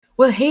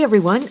Well, hey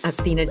everyone,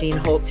 Athena Dean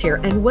Holtz here,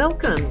 and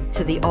welcome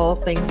to the All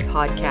Things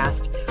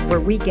Podcast, where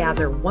we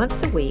gather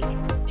once a week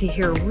to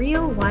hear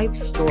real life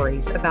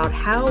stories about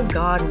how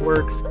God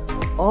works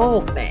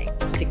all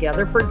things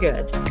together for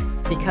good,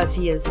 because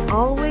He is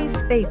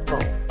always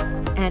faithful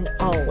and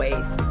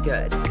always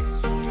good.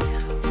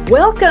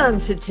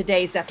 Welcome to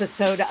today's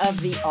episode of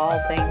the All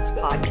Things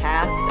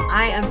Podcast.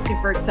 I am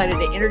super excited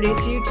to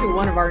introduce you to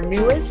one of our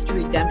newest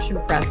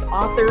Redemption Press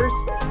authors,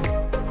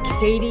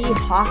 Katie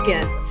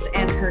Hawkins,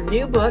 and her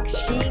new book,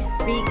 She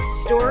Speaks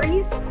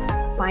Stories,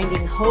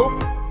 Finding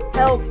Hope,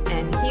 Help,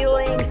 and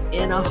Healing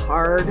in a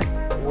Hard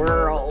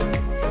World.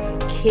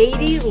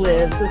 Katie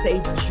lives with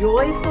a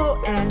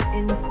joyful and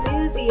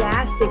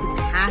enthusiastic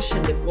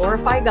passion to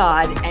glorify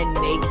God and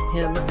make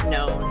Him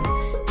known.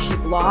 She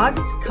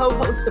blogs,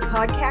 co-hosts a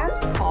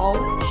podcast called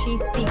She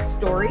Speaks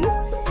Stories,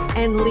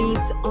 and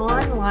leads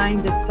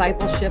online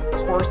discipleship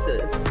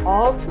courses,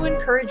 all to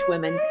encourage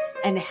women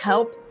and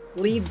help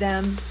lead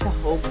them to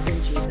hope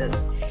in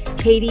Jesus.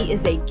 Katie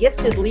is a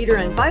gifted leader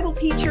and Bible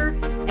teacher,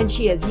 and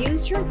she has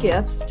used her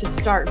gifts to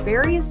start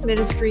various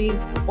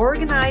ministries,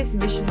 organize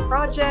mission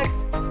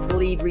projects,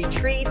 lead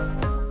retreats,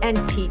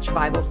 and teach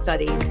Bible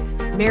studies.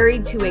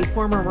 Married to a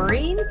former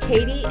Marine,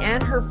 Katie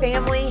and her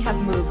family have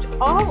moved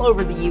all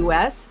over the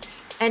U.S.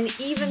 and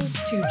even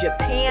to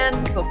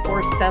Japan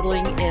before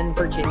settling in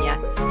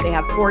Virginia. They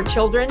have 4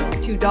 children,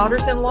 2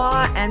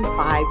 daughters-in-law, and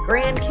 5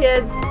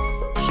 grandkids.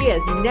 She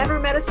has never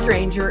met a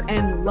stranger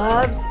and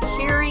loves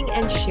hearing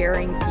and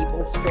sharing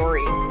people's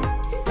stories.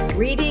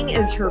 Reading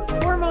is her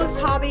foremost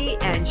hobby,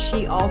 and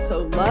she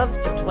also loves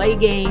to play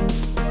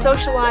games,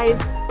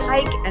 socialize,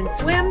 hike, and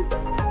swim.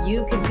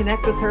 You can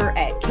connect with her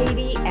at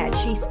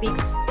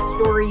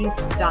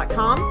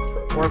katie@shespeaksstories.com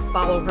or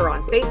follow her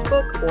on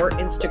Facebook or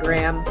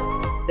Instagram,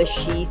 the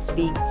She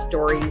Speaks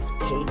Stories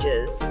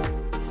pages.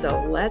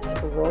 So let's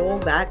roll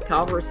that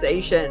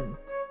conversation.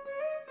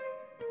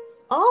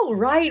 All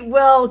right.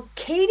 Well,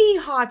 Katie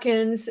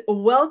Hawkins,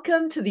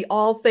 welcome to the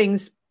All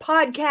Things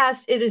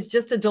Podcast. It is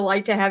just a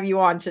delight to have you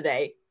on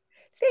today.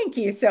 Thank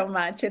you so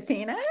much,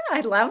 Athena.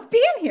 I love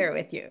being here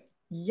with you.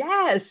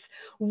 Yes.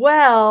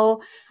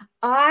 Well,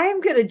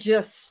 I'm going to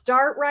just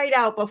start right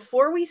out.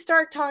 Before we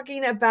start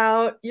talking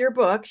about your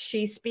book,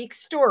 She Speaks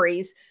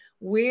Stories,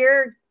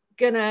 we're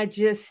going to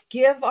just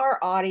give our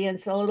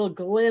audience a little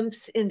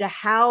glimpse into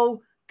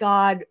how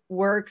God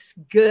works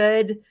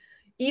good,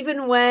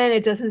 even when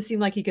it doesn't seem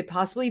like He could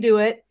possibly do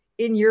it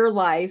in your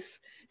life.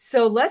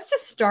 So let's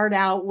just start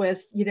out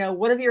with,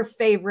 one of your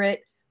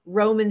favorite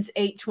Romans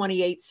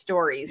 8:28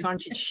 stories. Why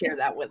don't you share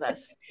that with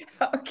us?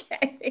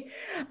 Okay.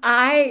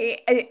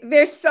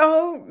 There's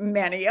so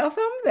many of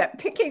them that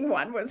picking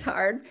one was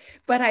hard,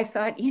 but I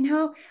thought,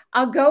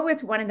 I'll go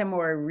with one of the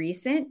more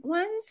recent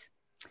ones.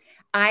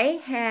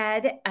 I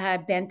had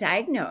been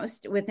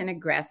diagnosed with an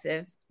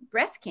aggressive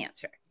breast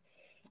cancer,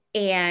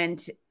 and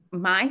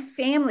my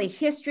family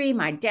history,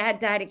 my dad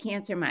died of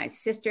cancer. My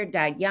sister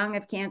died young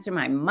of cancer.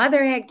 My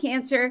mother had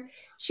cancer.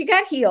 She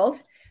got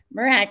healed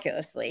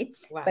miraculously,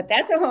 wow. But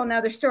that's a whole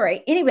nother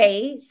story.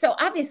 Anyway, so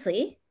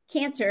obviously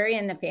cancer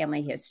in the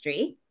family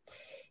history.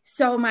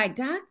 So my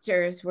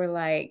doctors were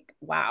like,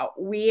 wow,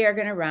 we are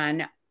going to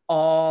run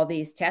all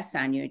these tests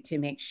on you to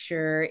make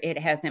sure it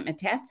hasn't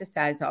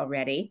metastasized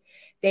already.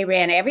 They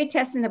ran every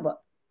test in the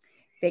book.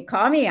 They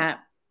call me up.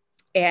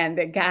 And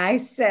the guy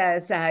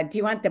says, do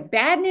you want the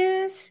bad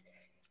news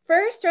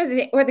first or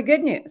the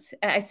good news?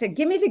 I said,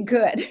 give me the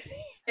good.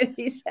 And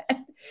he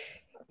said,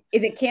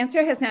 the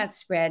cancer has not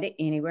spread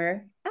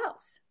anywhere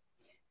else.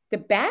 The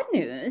bad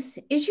news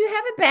is you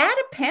have a bad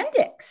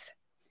appendix.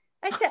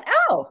 I said,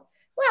 oh,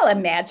 well,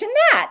 imagine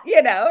that,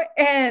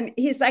 And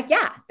he's like,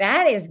 yeah,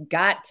 that has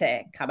got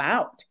to come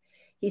out.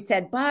 He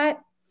said, but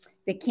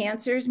the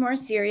cancer is more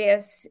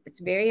serious.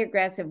 It's very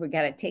aggressive. We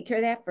got to take care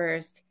of that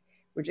first.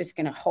 We're just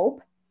going to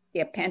hope the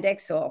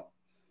appendix will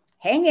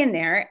hang in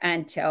there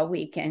until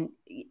we can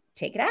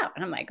take it out.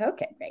 And I'm like,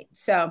 okay, great.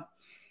 So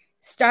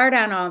start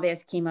on all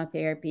this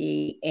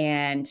chemotherapy,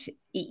 and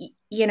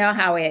you know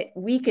how it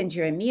weakens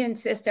your immune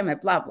system and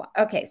blah, blah.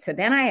 Okay, so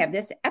then I have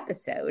this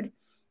episode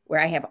where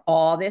I have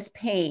all this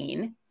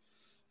pain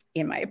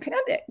in my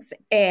appendix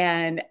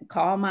and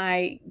call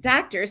my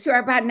doctors, who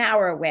are about an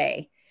hour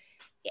away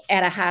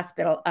at a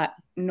hospital up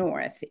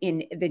north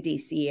in the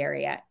DC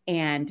area.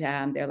 And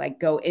they're like,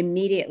 go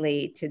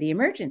immediately to the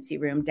emergency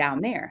room down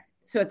there.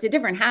 So it's a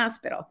different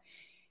hospital.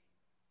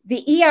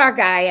 The ER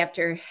guy,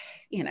 after,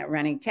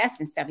 running tests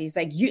and stuff, he's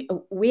like,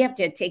 we have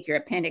to take your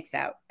appendix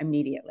out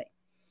immediately.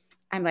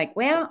 I'm like,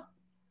 well,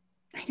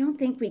 I don't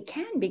think we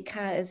can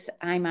because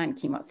I'm on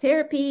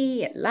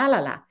chemotherapy, la, la,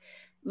 la.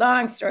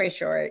 Long story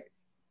short,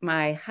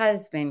 my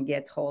husband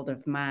gets hold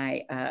of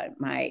my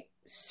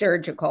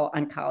surgical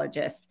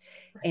oncologist.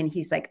 And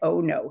he's like,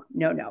 oh, no.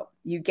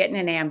 You get in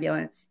an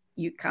ambulance,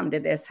 you come to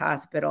this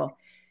hospital,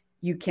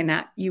 you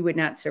would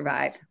not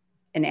survive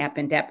an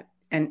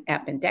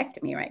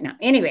appendectomy right now.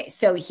 Anyway,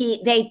 so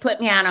they put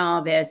me on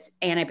all this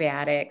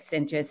antibiotics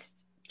and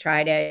just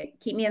try to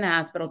keep me in the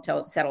hospital till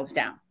it settles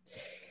down.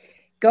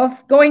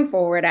 Going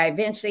forward, I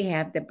eventually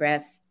have the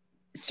breast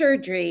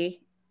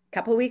surgery. A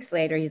couple of weeks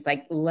later, he's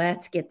like,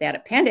 let's get that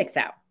appendix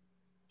out.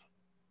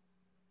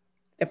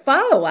 The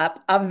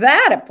follow-up of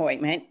that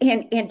appointment,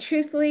 and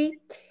truthfully,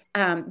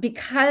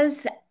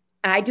 because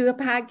I do a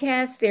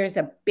podcast, there's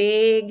a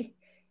big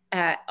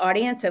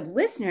audience of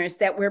listeners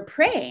that were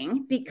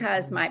praying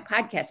because my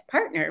podcast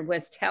partner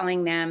was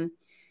telling them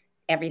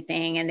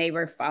everything and they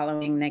were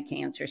following the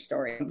cancer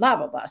story, blah,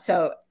 blah, blah.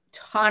 So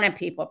ton of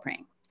people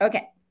praying.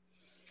 Okay.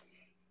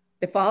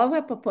 The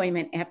follow-up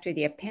appointment after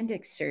the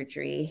appendix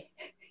surgery,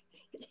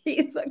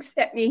 he looks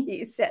at me,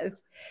 he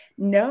says,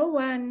 no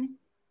one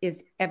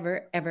is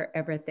ever, ever,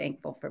 ever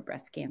thankful for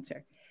breast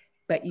cancer,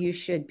 but you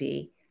should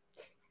be,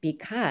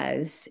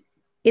 because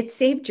it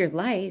saved your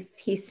life.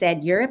 He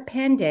said, your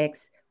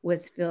appendix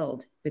was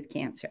filled with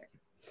cancer.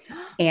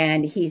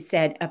 And he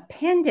said,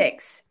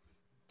 appendix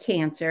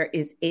cancer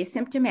is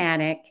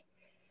asymptomatic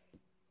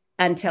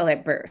until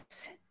it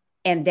bursts.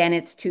 And then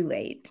it's too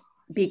late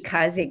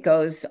because it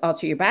goes all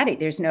through your body.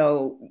 There's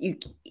no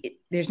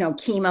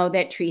chemo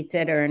that treats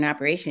it or an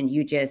operation.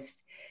 You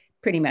just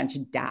pretty much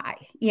die,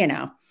 you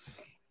know.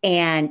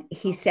 And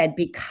he said,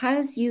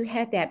 because you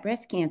had that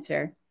breast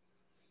cancer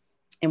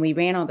and we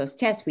ran all those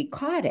tests, we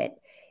caught it.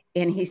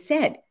 And he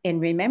said, and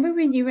remember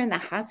when you were in the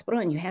hospital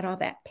and you had all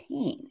that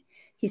pain?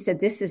 He said,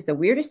 this is the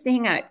weirdest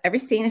thing I've ever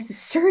seen as a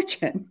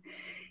surgeon.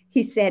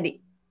 He said,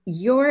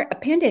 your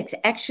appendix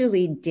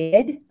actually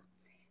did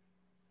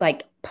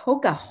like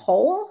poke a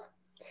hole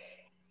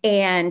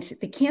and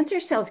the cancer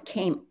cells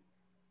came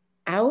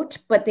out,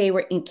 but they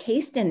were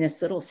encased in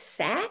this little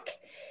sac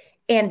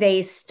and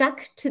they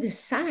stuck to the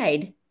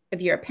side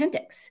of your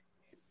appendix.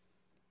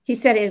 He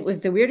said it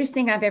was the weirdest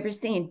thing I've ever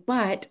seen,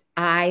 but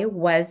I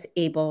was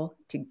able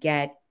to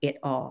get it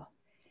all.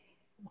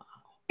 Wow.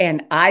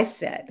 And I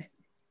said,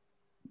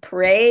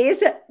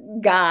 praise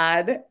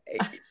God.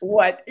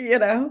 What, you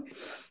know,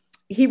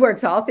 he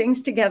works all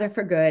things together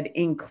for good,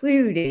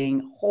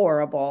 including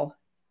horrible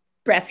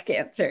breast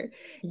cancer.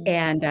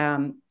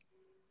 Mm-hmm.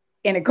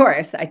 And of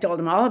course, I told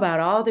him all about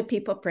all the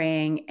people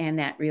praying, and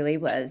that really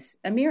was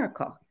a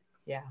miracle.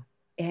 Yeah.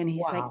 And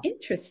he's like,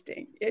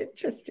 interesting.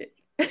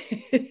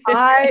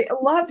 I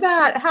love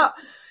that.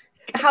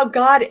 How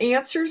God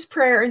answers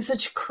prayer in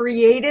such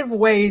creative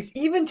ways,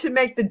 even to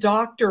make the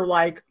doctor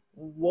like,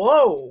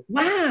 whoa.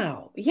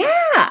 Wow.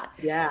 Yeah.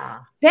 Yeah.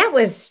 That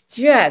was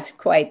just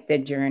quite the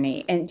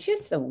journey. And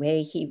just the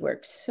way he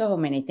worked so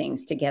many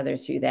things together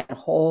through that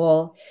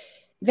whole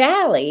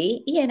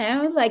valley, you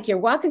know, like you're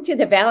walking through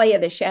the valley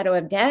of the shadow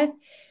of death.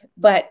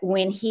 But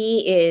when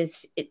he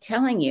is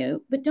telling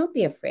you, but don't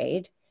be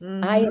afraid.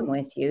 Mm-hmm. I am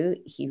with you.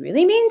 He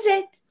really means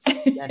it.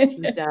 Yes,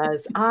 he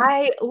does.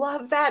 I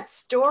love that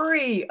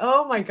story.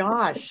 Oh my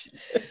gosh.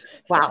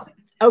 Wow.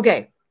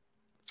 Okay.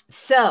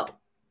 So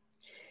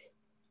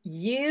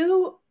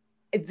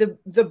the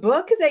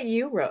book that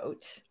you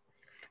wrote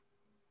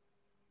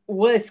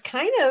was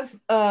kind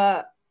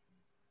of,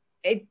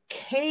 it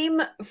came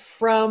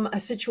from a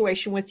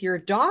situation with your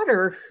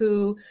daughter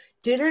who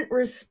didn't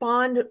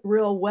respond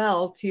real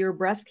well to your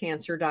breast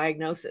cancer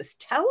diagnosis.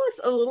 Tell us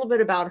a little bit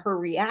about her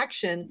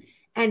reaction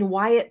and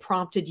why it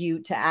prompted you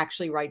to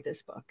actually write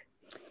this book.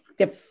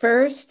 The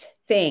first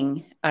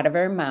thing out of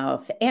her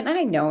mouth, and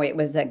I know it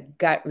was a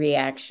gut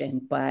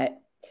reaction, but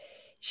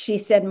she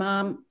said,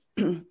 Mom,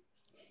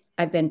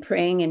 I've been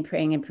praying and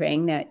praying and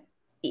praying that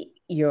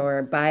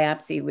your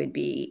biopsy would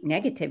be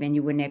negative and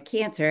you wouldn't have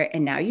cancer.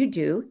 And now you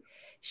do.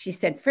 She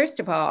said, first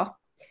of all,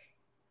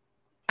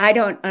 I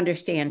don't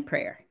understand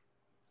prayer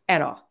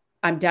at all.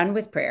 I'm done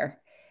with prayer.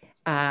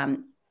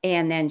 And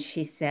then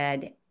she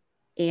said,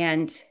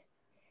 and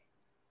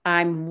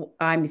I'm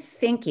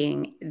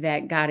thinking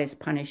that God is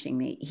punishing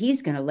me.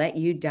 He's going to let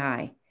you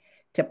die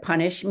to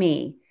punish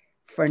me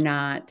for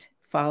not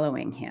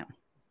following him.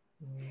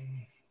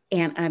 Mm.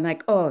 And I'm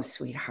like, oh,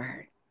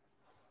 sweetheart.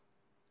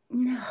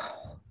 No.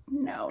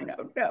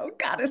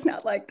 God is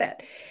not like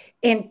that.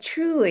 And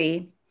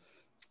truly,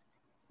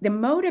 the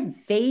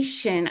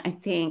motivation, I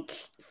think,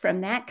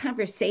 from that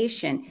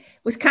conversation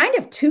was kind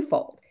of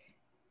twofold.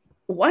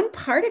 One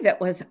part of it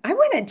was I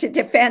wanted to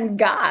defend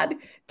God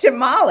to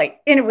Molly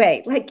in a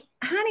way, like,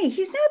 honey,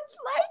 he's not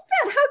like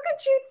that. How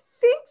could you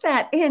think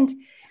that?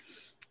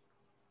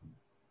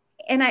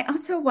 And I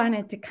also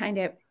wanted to kind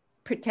of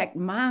protect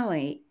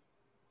Molly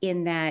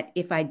in that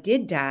if I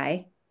did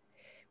die,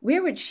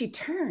 where would she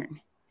turn?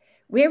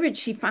 Where would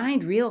she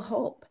find real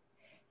hope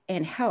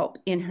and help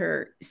in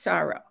her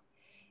sorrow?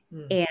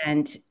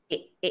 And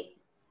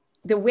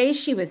the way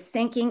she was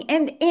thinking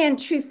and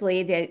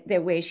truthfully, the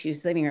way she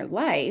was living her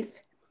life,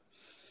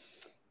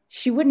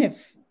 she wouldn't have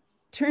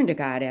turned to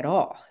God at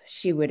all.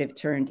 She would have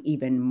turned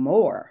even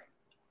more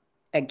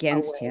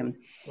against him.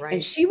 Right.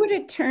 And she would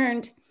have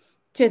turned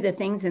to the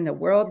things in the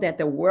world that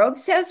the world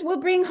says will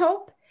bring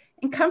hope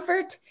and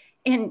comfort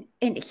and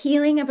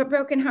healing of a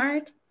broken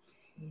heart.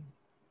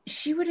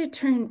 She would have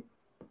turned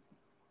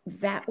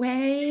that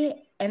way,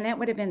 and that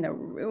would have been the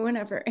ruin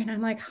of her. And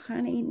I'm like,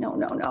 honey,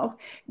 no.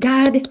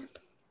 God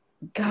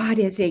God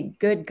is a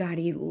good God.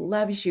 He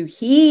loves you.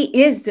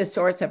 He is the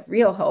source of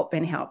real hope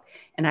and help.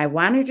 And I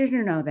wanted her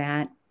to know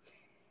that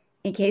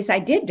in case I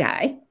did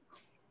die.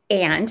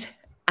 And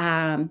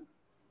I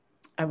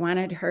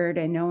wanted her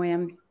to know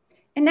him.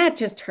 And not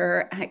just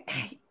her,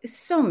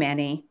 so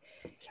many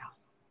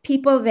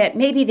people that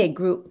maybe they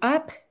grew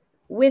up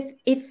with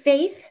a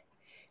faith,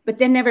 but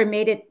then never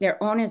made it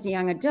their own as a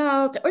young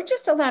adult, or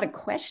just a lot of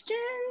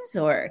questions,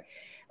 or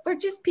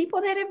just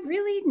people that have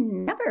really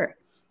never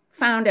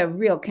found a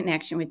real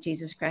connection with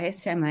Jesus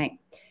Christ. I'm like,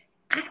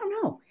 I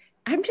don't know.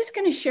 I'm just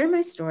going to share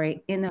my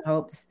story in the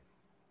hopes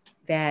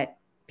that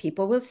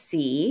people will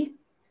see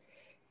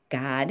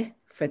God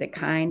for the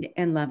kind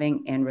and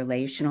loving and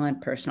relational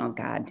and personal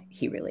God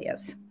he really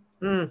is.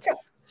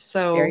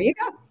 So there you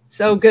go.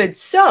 So good.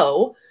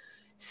 So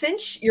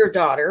since your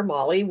daughter,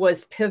 Molly,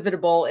 was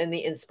pivotal in the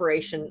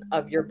inspiration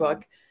of your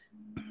book,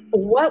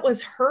 what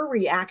was her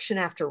reaction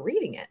after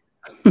reading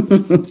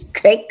it?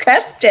 Great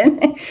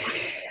question.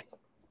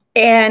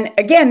 And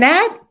again,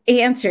 that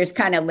answer is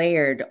kind of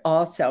layered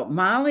also.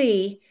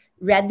 Molly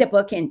read the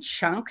book in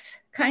chunks,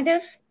 kind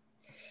of.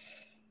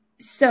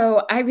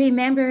 So I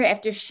remember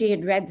after she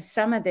had read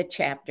some of the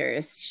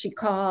chapters, she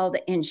called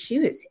and she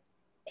was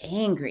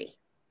angry.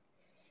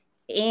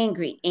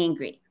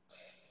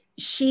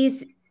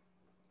 She's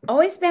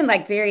always been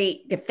like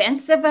very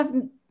defensive of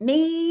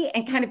me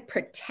and kind of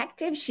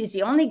protective. She's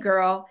the only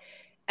girl.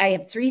 I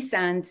have 3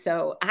 sons,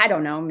 so I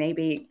don't know,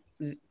 maybe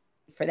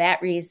for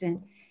that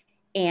reason.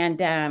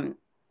 And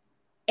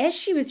as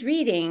she was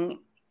reading,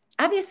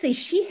 obviously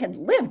she had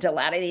lived a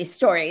lot of these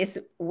stories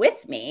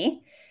with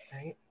me.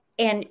 Right.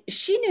 And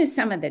she knew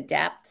some of the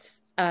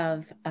depths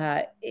of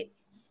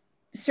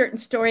certain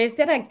stories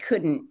that I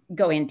couldn't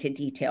go into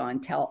detail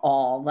and tell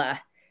all the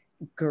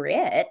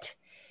grit.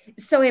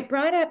 So it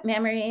brought up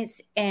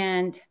memories,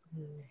 and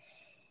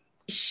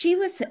she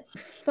was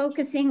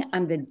focusing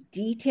on the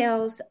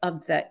details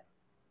of the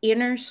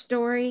inner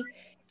story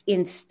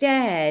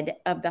instead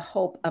of the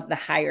hope of the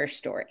higher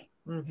story.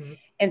 Mm-hmm.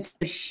 And so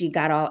she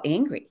got all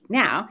angry.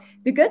 Now,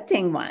 the good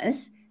thing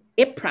was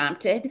it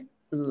prompted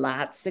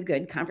lots of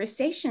good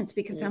conversations,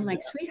 because I'm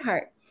like,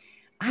 sweetheart,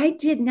 I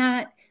did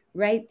not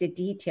write the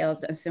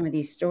details of some of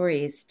these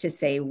stories to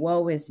say,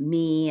 woe is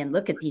me, and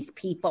look at these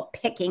people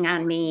picking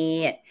on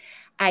me.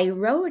 I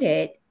wrote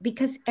it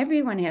because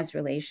everyone has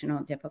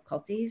relational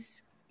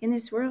difficulties in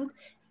this world.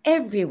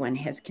 Everyone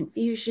has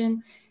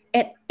confusion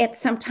at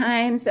some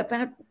times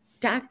about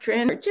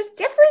doctrine or just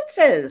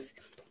differences.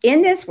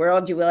 In this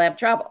world, you will have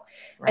trouble.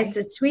 Right. I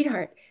said,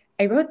 sweetheart,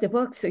 I wrote the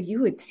book so you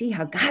would see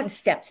how God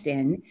steps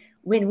in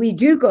when we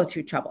do go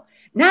through trouble,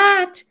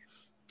 not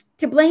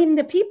to blame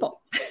the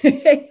people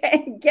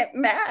and get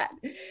mad.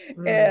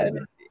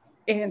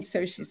 And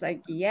so she's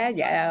like,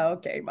 yeah,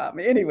 okay, Mom.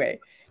 Anyway,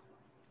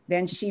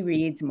 then she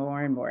reads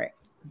more and more.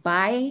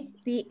 By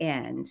the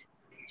end,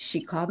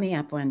 she called me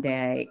up one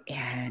day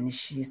and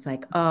she's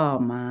like, oh,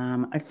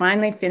 Mom, I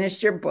finally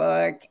finished your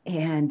book.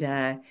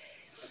 And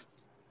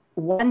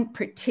one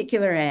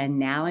particular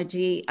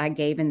analogy I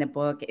gave in the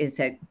book is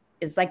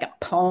like a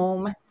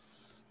poem.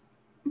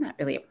 Not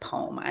really a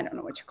poem, I don't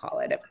know what you call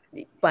it,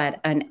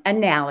 but an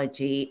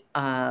analogy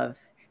of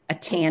a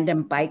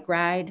tandem bike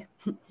ride.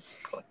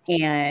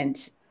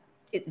 And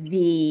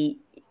the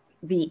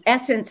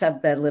essence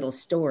of the little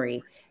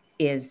story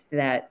is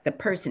that the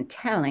person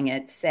telling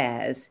it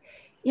says,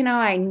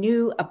 I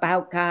knew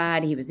about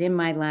God, he was in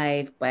my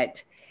life,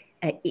 but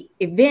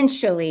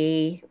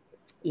eventually,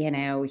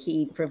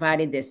 he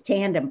provided this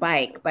tandem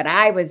bike, but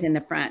I was in the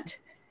front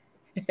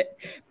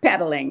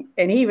pedaling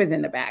and he was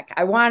in the back.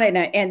 I wanted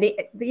and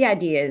the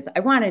idea is I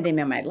wanted him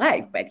in my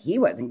life, but he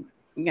wasn't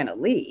going to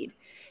lead.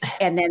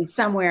 And then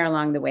somewhere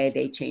along the way,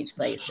 they changed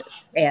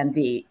places. And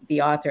the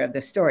author of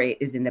the story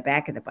is in the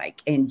back of the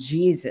bike, and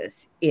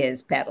Jesus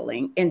is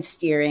pedaling and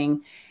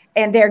steering.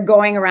 And they're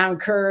going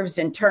around curves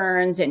and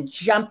turns and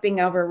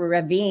jumping over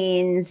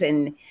ravines.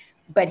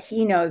 But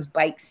he knows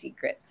bike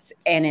secrets,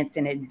 and it's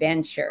an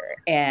adventure.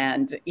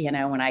 And,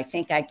 when I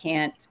think I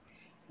can't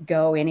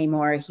go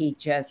anymore, he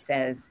just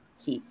says,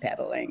 keep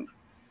pedaling.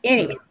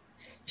 Anyway,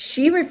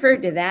 she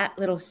referred to that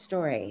little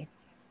story.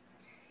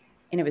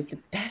 And it was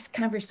the best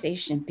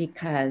conversation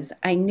because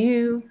I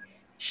knew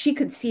she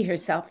could see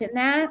herself in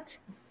that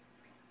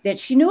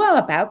she knew all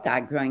about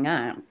God growing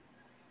up.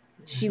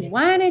 She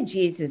wanted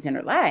Jesus in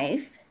her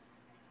life.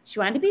 She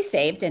wanted to be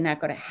saved and not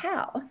go to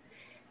hell.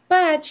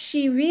 But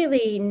she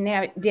really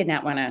did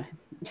not want to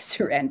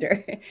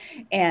surrender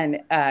and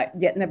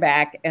get in the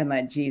back and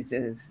let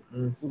Jesus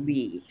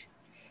lead.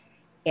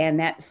 And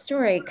that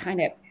story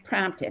kind of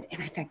prompted.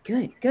 And I thought,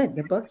 good.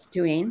 The book's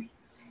doing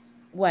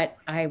what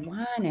I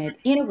wanted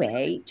in a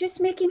way,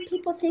 just making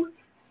people think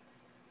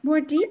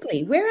more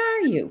deeply. Where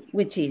are you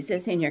with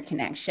Jesus in your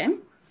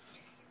connection?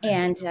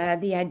 And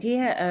the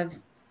idea of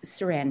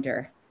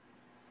surrender.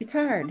 It's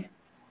hard.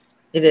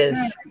 It is.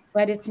 Hard,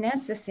 but it's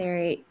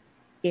necessary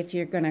if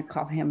you're going to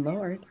call him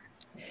Lord.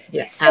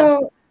 Yes.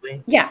 So,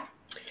 yeah.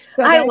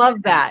 So I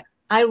love that.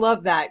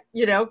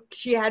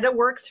 She had to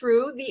work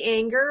through the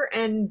anger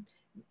and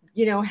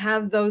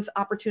have those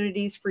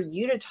opportunities for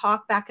you to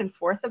talk back and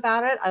forth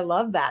about it. I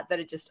love that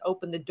it just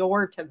opened the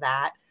door to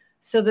that,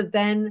 so that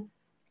then,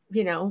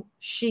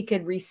 she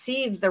could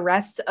receive the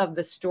rest of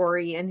the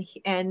story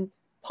and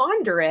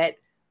ponder it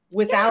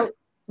without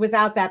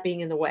that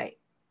being in the way.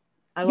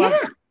 I love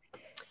that.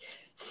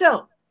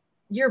 So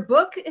your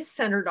book is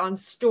centered on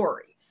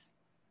stories,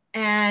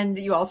 and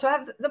you also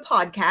have the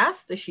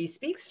podcast, the She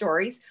Speaks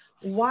Stories.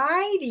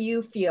 Why do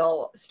you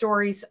feel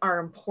stories are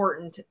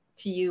important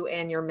to you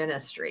and your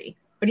ministry?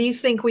 What do you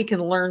think we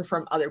can learn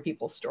from other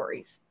people's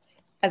stories?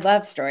 I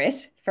love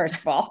stories, first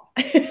of all,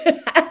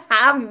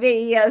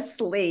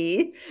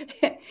 obviously.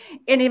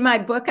 And in my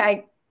book,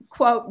 I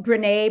quote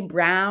Brené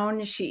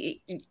Brown.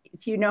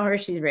 If you know her,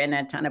 she's written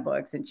a ton of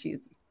books, and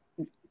she's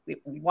a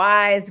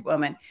wise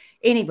woman.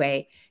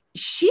 Anyway,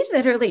 she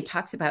literally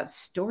talks about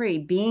story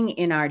being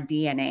in our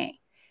DNA,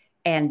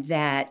 and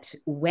that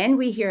when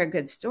we hear a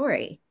good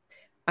story,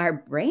 our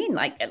brain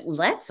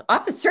lets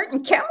off a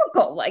certain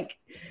chemical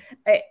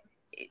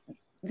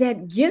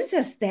that gives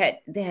us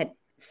that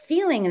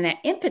feeling and that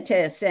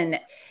impetus. And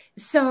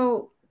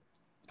so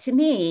to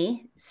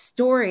me,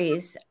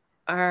 stories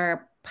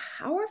are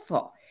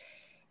powerful.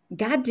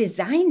 God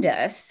designed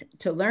us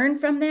to learn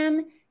from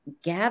them,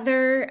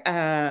 gather,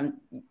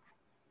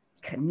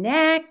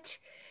 connect.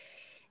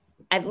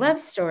 I love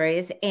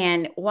stories,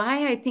 and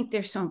why I think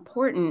they're so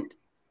important.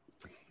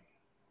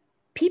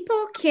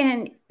 People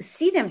can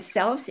see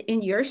themselves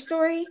in your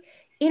story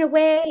in a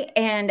way.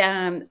 And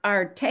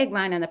our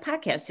tagline on the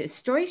podcast is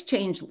stories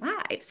change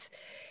lives.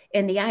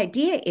 And the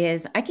idea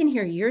is I can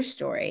hear your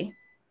story.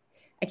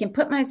 I can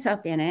put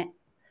myself in it.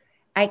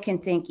 I can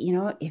think,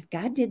 if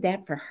God did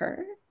that for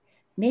her,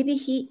 maybe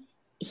he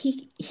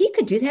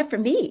could do that for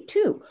me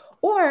too.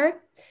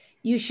 Or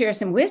you share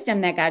some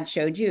wisdom that God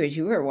showed you as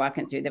you were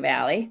walking through the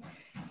valley.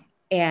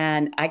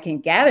 And I can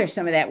gather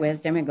some of that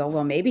wisdom and go,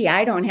 well, maybe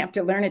I don't have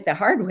to learn it the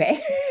hard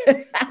way.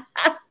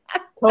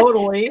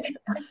 Totally.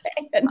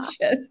 And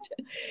just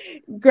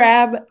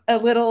grab a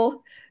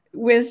little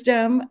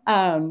wisdom.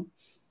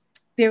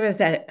 There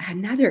was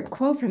another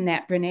quote from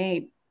that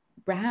Brené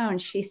Brown.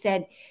 She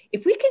said,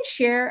 if we can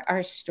share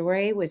our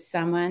story with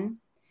someone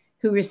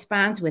who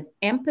responds with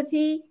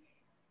empathy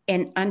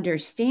and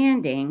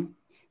understanding,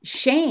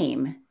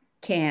 shame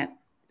can't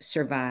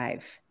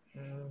survive.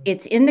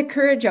 It's in the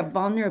courage of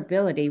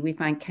vulnerability we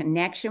find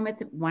connection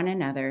with one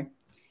another,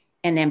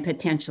 and then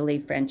potentially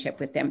friendship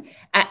with them.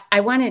 I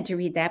wanted to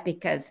read that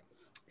because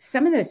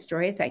some of the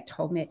stories I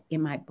told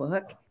in my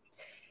book,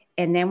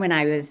 and then when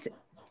I was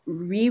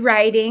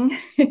rewriting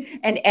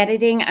and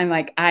editing, I'm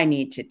like, I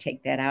need to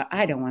take that out.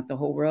 I don't want the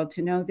whole world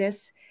to know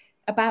this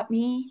about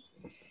me.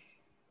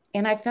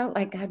 And I felt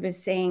like God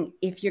was saying,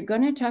 if you're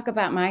going to talk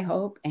about my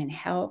hope and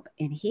help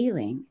and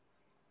healing,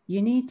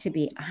 you need to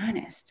be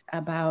honest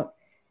about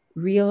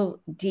real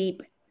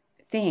deep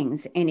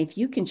things. And if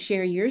you can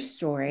share your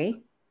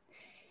story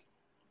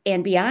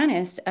and be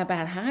honest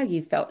about how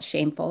you felt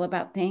shameful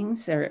about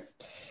things,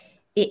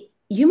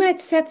 you might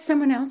set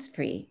someone else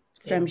free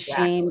from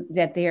shame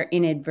that they're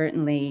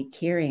inadvertently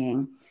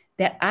carrying,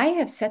 that I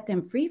have set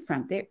them free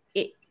from.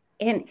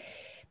 And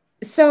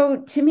so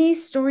to me,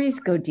 stories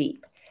go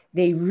deep.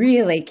 They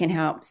really can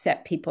help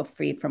set people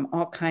free from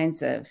all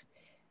kinds of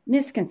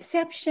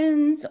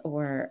misconceptions,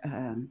 or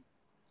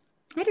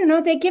I don't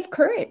know, they give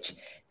courage.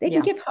 They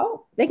can give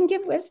hope. They can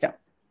give wisdom.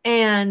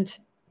 And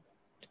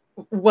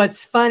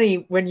what's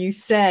funny when you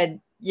said,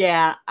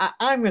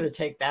 I'm going to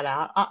take that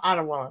out. I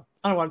don't want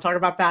to talk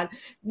about that.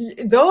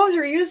 Those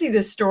are usually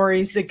the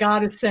stories that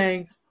God is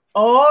saying,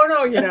 oh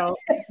no,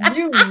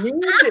 you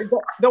need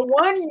the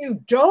one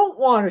you don't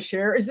want to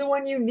share is the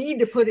one you need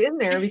to put in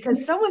there,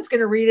 because someone's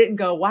going to read it and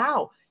go,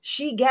 wow,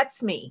 she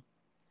gets me.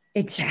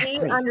 Exactly.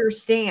 She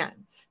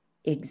understands.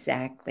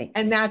 Exactly.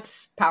 And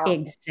that's powerful.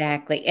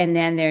 Exactly. And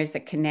then there's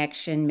a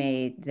connection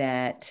made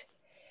that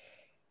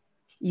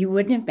you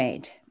wouldn't have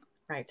made.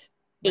 Right.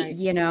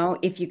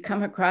 If you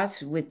come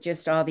across with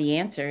just all the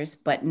answers,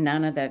 but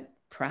none of the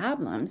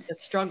problems, the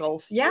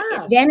struggles.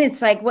 Yeah. Then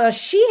it's like, well,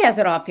 she has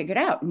it all figured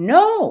out.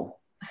 No,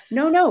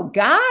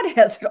 God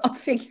has it all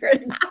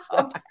figured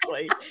out.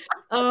 Exactly.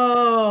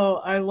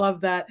 Oh, I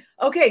love that.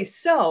 Okay.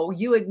 So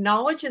you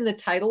acknowledge in the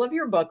title of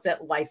your book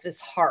that life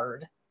is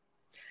hard.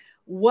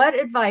 What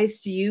advice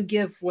do you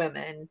give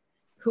women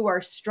who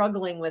are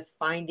struggling with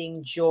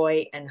finding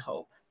joy and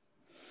hope?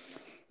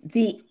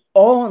 The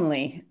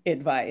only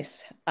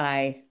advice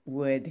I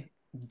would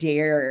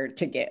dare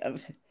to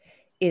give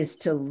is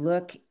to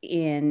look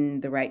in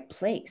the right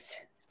place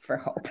for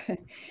hope.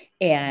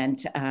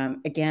 And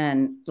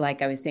again,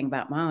 like I was saying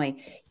about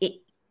Molly,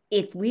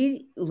 if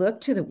we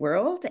look to the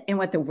world and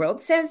what the world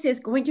says is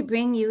going to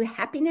bring you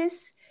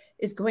happiness,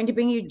 is going to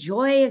bring you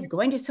joy, is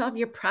going to solve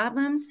your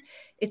problems,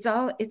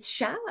 it's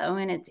shallow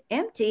and it's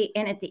empty.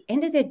 And at the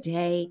end of the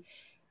day,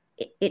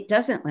 it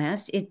doesn't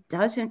last. It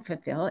doesn't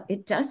fulfill.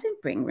 It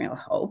doesn't bring real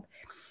hope.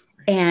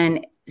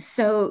 And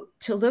so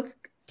to look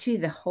to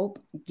the hope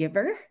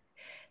giver,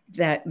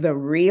 that the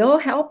real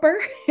helper,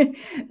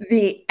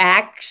 the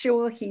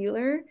actual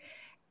healer,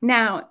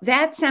 Now,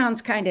 that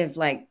sounds kind of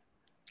like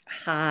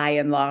high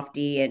and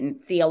lofty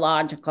and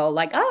theological,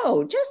 like,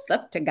 oh, just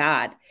look to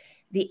God.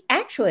 The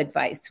actual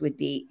advice would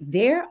be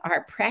there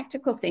are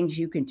practical things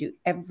you can do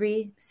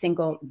every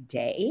single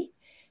day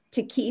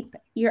to keep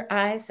your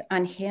eyes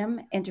on him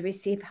and to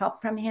receive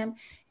help from him.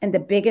 And the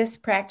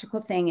biggest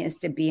practical thing is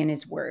to be in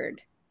his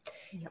word.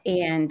 Yep.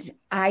 And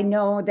I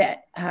know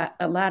that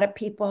a lot of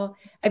people,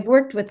 I've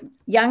worked with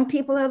young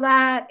people a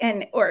lot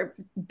or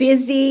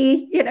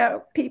busy,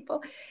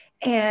 people.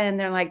 And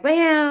they're like,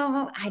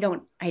 well, I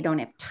don't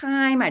have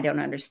time. I don't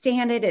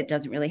understand it. It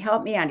doesn't really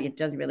help me. It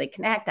doesn't really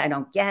connect. I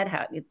don't get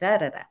how,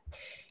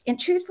 And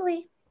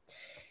truthfully,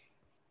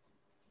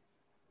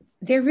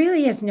 there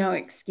really is no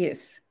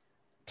excuse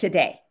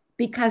today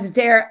because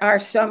there are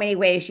so many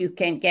ways you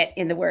can get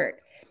in the word.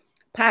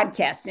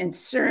 Podcasts and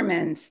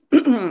sermons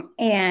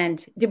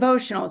and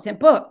devotionals and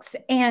books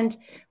and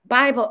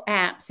Bible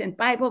apps and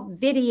Bible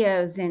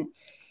videos. And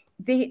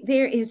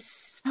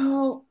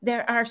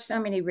there are so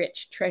many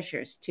rich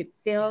treasures to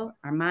fill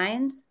our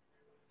minds,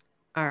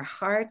 our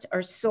hearts,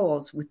 our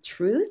souls with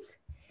truth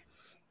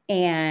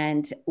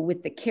and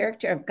with the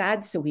character of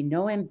God, so we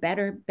know him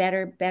better.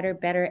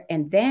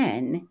 And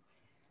then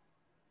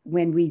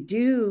when we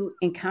do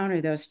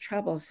encounter those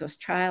troubles, those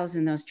trials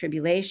and those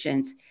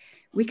tribulations,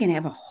 we can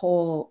have a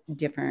whole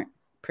different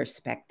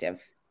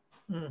perspective.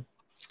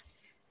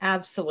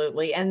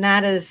 Absolutely. And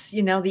that is,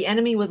 the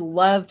enemy would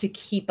love to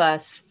keep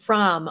us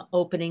from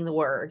opening the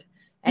word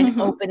and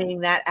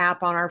opening that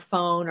app on our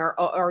phone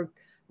or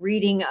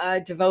reading a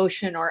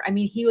devotion,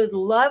 he would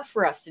love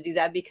for us to do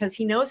that because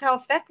he knows how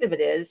effective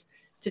it is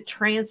to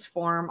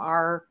transform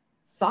our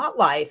thought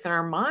life and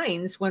our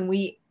minds when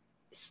we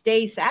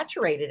stay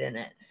saturated in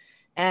it.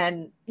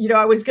 And,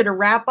 I was going to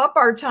wrap up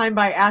our time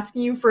by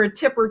asking you for a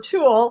tip or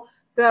tool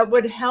that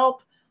would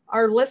help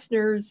our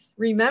listeners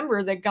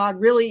remember that God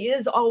really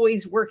is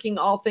always working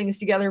all things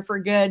together for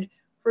good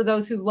for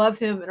those who love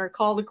him and are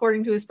called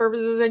according to his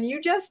purposes. And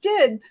you just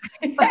did,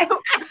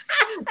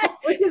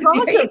 which is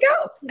awesome. There you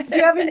go. Do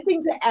you have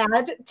anything to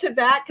add to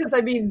that? Because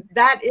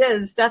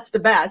that's the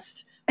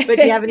best. But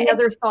do you have any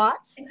other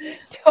thoughts?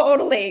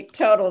 Totally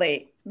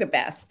the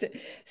best.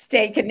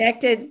 Stay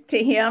connected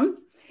to him.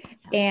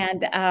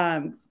 And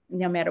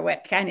no matter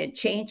what kind of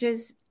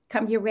changes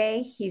come your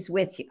way, he's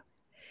with you.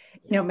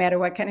 No matter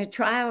what kind of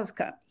trials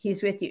come,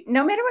 he's with you.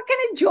 No matter what kind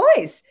of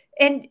joys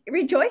and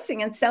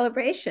rejoicing and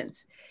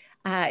celebrations,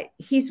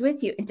 he's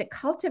with you. And to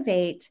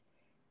cultivate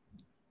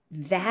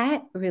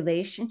that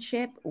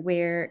relationship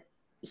where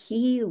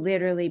he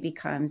literally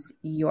becomes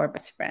your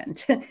best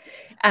friend,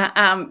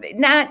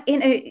 not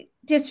in a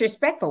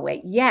disrespectful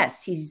way.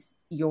 Yes, he's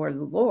your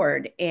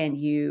Lord and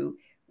you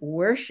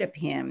worship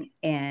him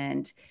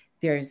and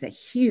there's a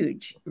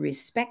huge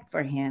respect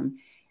for him.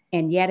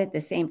 And yet at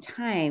the same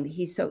time,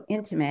 he's so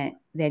intimate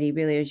that he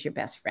really is your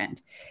best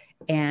friend.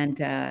 And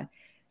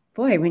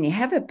boy, when you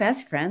have a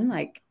best friend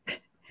like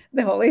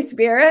the Holy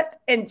Spirit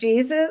and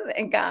Jesus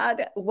and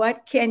God,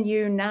 what can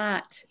you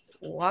not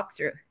walk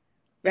through?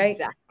 Right?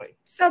 Exactly.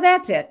 So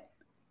that's it.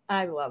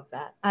 I love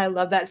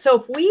that. So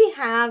if we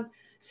have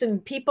some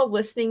people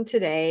listening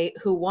today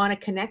who want to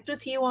connect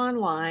with you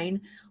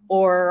online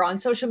or on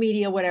social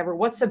media, whatever,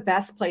 what's the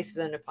best place for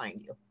them to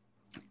find you?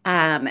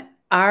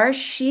 Our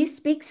She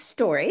Speaks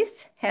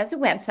Stories has a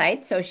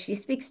website, so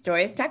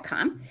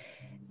shespeaksstories.com.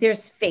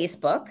 There's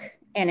Facebook,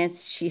 and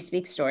it's She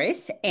Speaks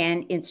Stories,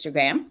 and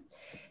Instagram,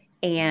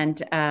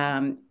 and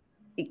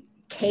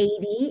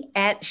Katie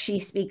at She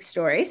Speaks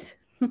Stories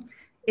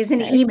is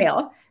an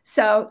email.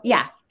 So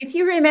yeah, if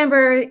you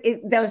remember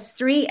those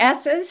 3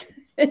 S's,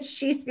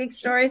 She Speaks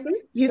Stories,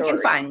 you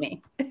can find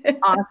me.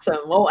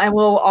 Awesome. Well, and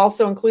we'll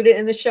also include it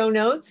in the show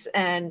notes.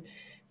 And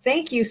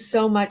thank you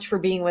so much for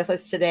being with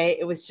us today.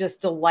 It was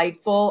just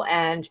delightful.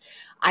 And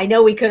I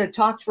know we could have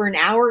talked for an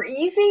hour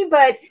easy,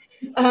 but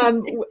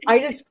I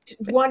just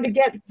wanted to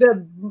get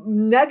the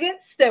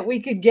nuggets that we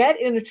could get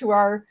into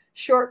our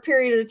short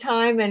period of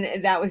time.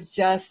 And that was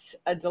just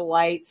a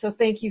delight. So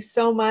thank you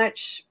so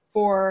much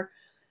for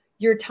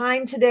your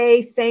time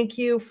today. Thank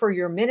you for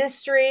your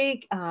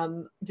ministry.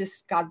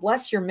 Just God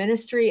bless your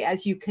ministry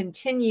as you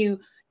continue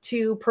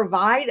to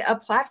provide a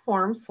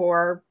platform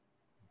for,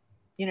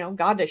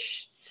 God to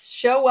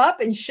show up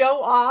and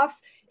show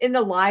off in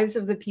the lives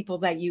of the people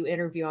that you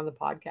interview on the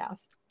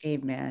podcast.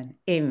 Amen.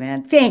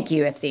 Amen. Thank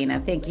you,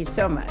 Athena. Thank you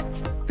so much.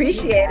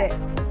 Appreciate it.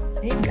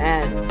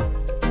 Amen.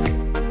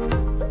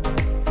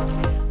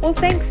 Well,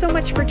 thanks so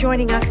much for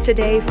joining us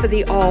today for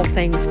the All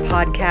Things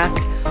podcast,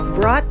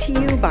 brought to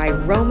you by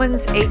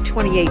Romans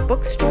 828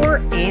 Bookstore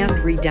and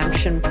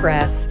Redemption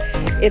Press.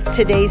 If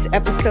today's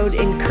episode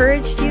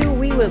encouraged you,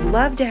 we would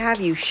love to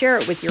have you share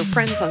it with your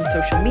friends on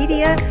social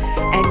media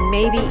and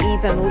maybe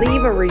even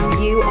leave a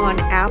review on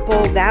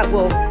Apple. That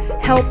will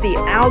help the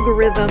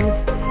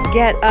algorithms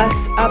get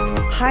us up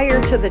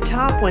higher to the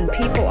top when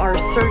people are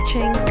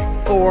searching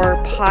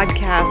for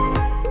podcasts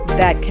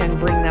that can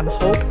bring them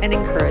hope and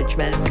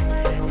encouragement.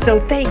 So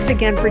thanks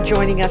again for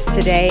joining us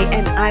today,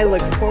 and I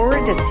look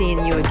forward to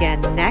seeing you again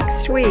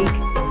next week.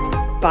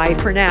 Bye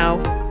for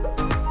now.